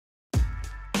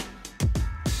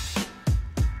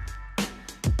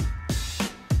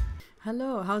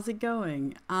Hello, how's it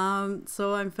going?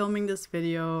 So I'm filming this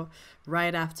video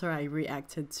right after I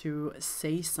reacted to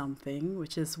Say Something,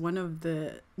 which is one of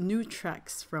the new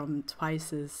tracks from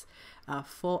Twice's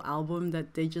full album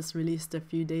that they just released a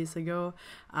few days ago.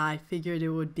 I figured it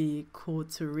would be cool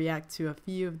to react to a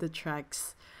few of the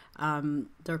tracks,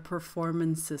 their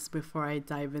performances before I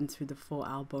dive into the full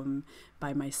album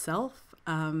by myself.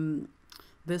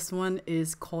 This one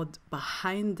is called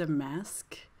Behind the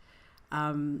Mask.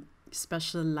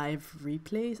 Special live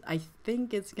replays. I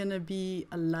think it's gonna be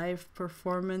a live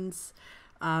performance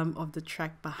of the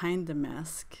track Behind the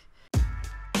Mask. All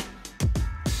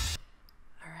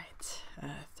right,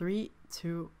 3,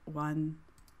 2, 1,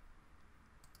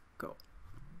 go.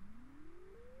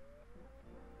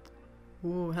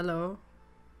 Ooh, hello.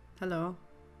 Hello.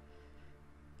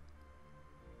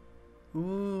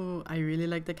 Ooh, I really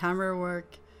like the camera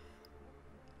work.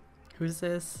 Who's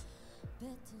this? I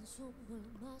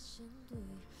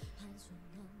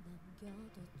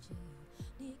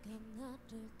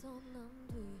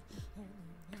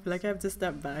feel like I have to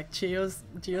step back. Jihyo's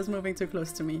moving too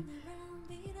close to me.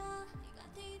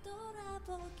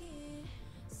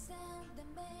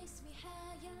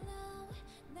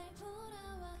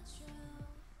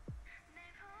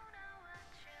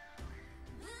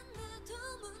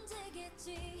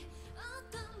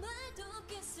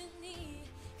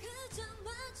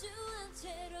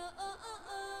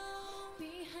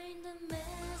 Behind the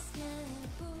mask,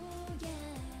 yeah, ooh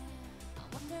yeah. I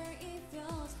wonder if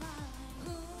you're fine.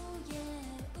 Ooh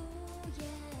yeah, ooh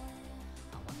yeah.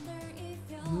 I wonder if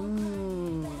you're fine.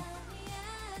 Let me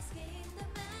ask in the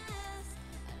mask.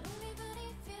 I don't even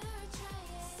if you're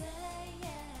trying. Say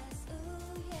yes,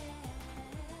 ooh yeah.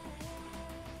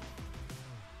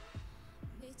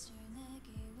 빛을 내기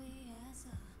위해서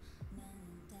나는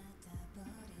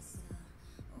닫아버렸어.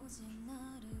 오직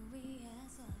너를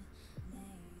위해서.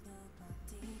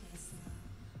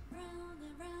 Round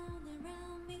and round and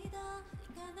round 믿어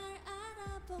네가 날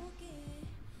알아보게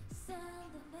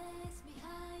Sound that makes me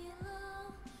high and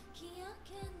low 기억해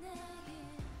내게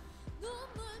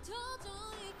눈물 젖어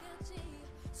있겠지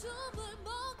숨을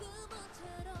머금은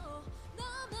채로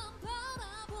나만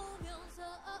바라보면서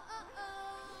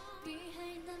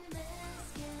Behind the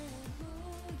mask yeah,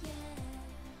 ooh yeah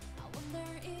I wonder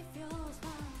if you're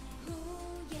fine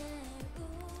Ooh yeah,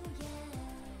 ooh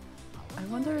yeah I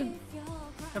wonder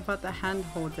about the hand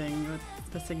holding, what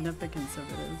the significance of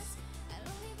it is.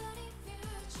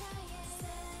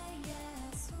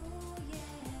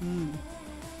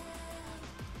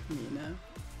 Nina.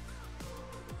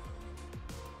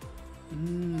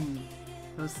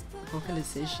 Those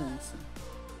vocalizations.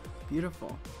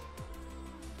 Beautiful.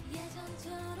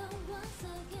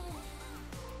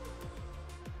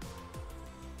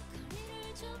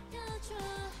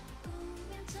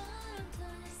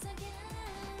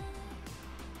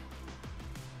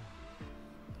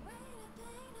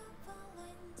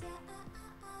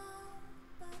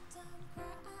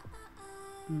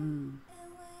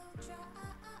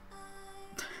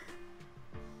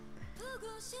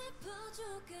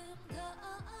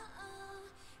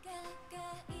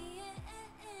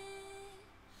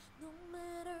 No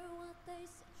matter what they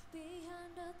say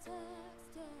behind the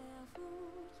text, yeah,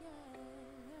 ooh, yeah.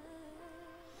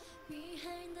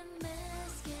 Behind the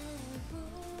mask, yeah,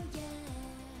 ooh,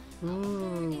 yeah.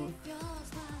 Ooh.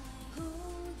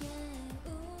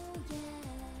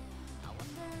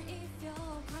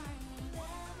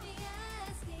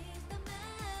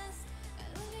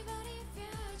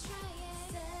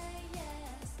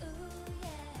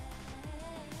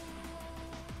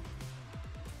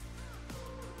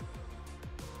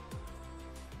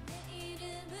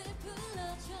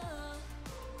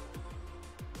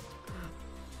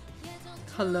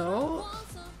 Hello?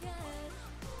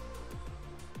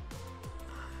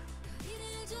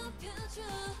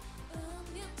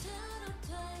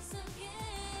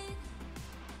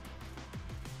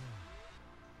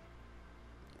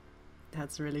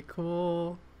 That's really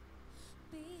cool.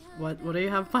 What do you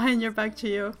have behind your back,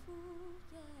 Jihyo?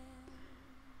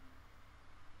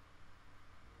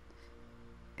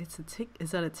 It's a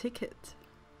is that a ticket?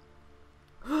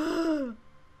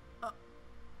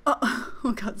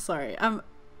 Oh god, sorry.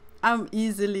 I'm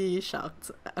easily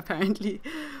shocked, apparently.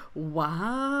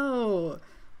 Wow.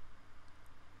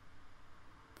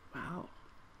 Wow.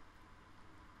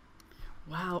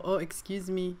 Wow. Oh, excuse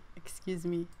me. Excuse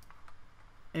me.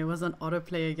 It was on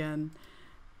autoplay again.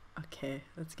 Okay,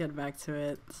 let's get back to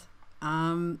it.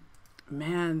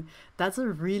 Man, that's a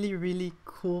really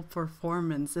cool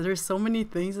performance. There's so many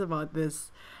things about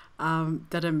this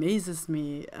that amazes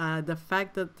me. The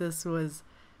fact that this was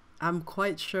I'm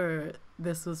quite sure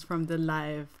this was from the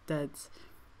live that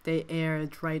they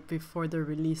aired right before the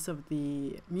release of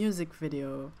the music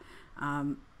video,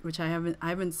 which I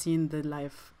haven't seen the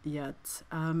live yet.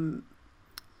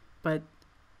 But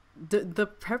the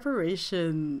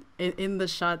preparation in the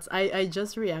shots, I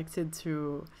just reacted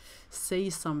to Say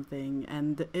Something,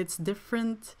 and it's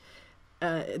different,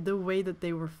 the way that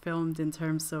they were filmed in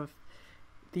terms of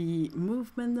the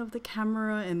movement of the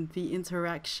camera and the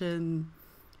interaction,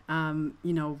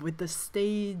 with the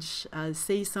stage.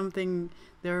 Say Something,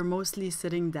 they were mostly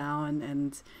sitting down,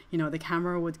 and the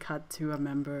camera would cut to a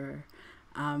member,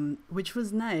 which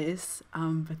was nice.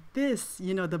 But this,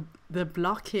 the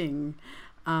blocking,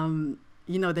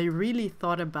 they really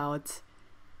thought about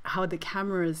how the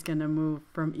camera is gonna move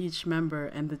from each member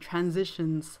and the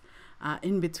transitions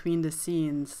in between the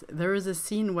scenes. There is a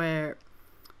scene where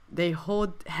they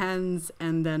hold hands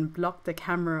and then block the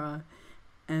camera,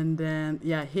 and then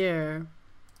here.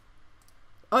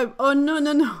 Oh no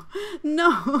no.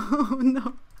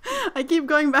 I keep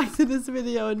going back to this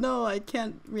video. No, I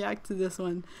can't react to this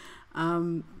one.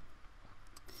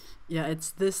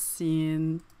 It's this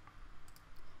scene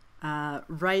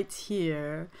right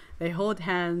here. They hold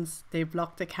hands, they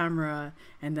block the camera,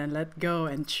 and then let go,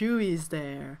 and Chewy's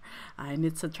there, and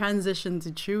it's a transition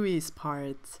to Chewy's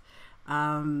part.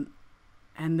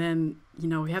 And then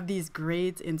we have these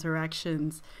great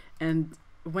interactions, and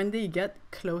when they get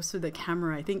close to the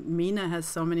camera, I think Mina has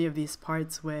so many of these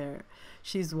parts where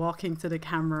she's walking to the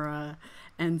camera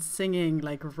and singing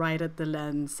like right at the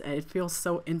lens. It feels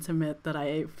so intimate that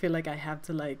I feel like I have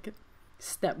to like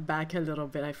step back a little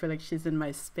bit. I feel like she's in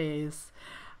my space.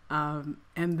 And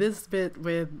this bit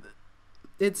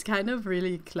it's kind of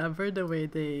really clever the way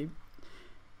they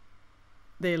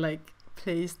like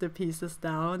place the pieces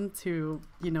down to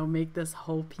make this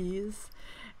whole piece.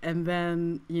 And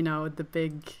then the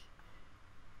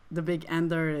big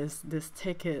ender is this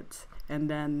ticket, and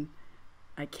then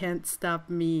I Can't Stop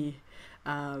Me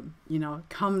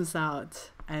comes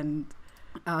out. And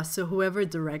so whoever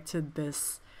directed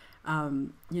this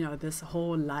this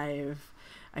whole live,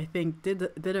 I think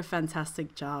did a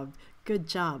fantastic job. Good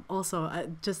job. Also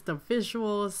just the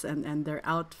visuals and their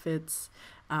outfits,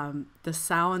 the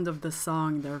sound of the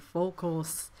song, their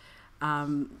vocals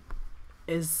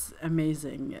is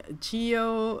amazing.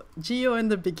 Jihyo in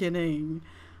the beginning,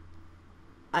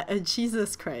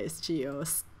 Jesus Christ,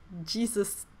 Jesus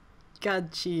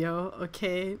God, Jihyo,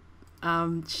 okay.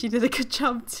 She did a good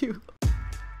job too.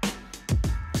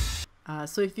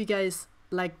 So if you guys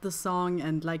like the song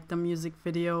and like the music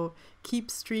video, keep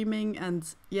streaming,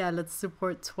 and let's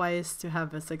support TWICE to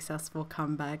have a successful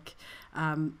comeback.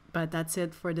 But that's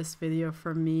it for this video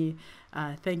from me.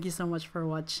 Thank you so much for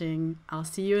watching. I'll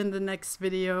see you in the next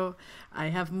video. I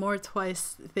have more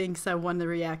TWICE things I want to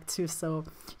react to, so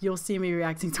you'll see me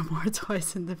reacting to more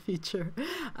TWICE in the future.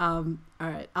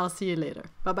 Alright, I'll see you later.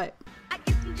 Bye bye.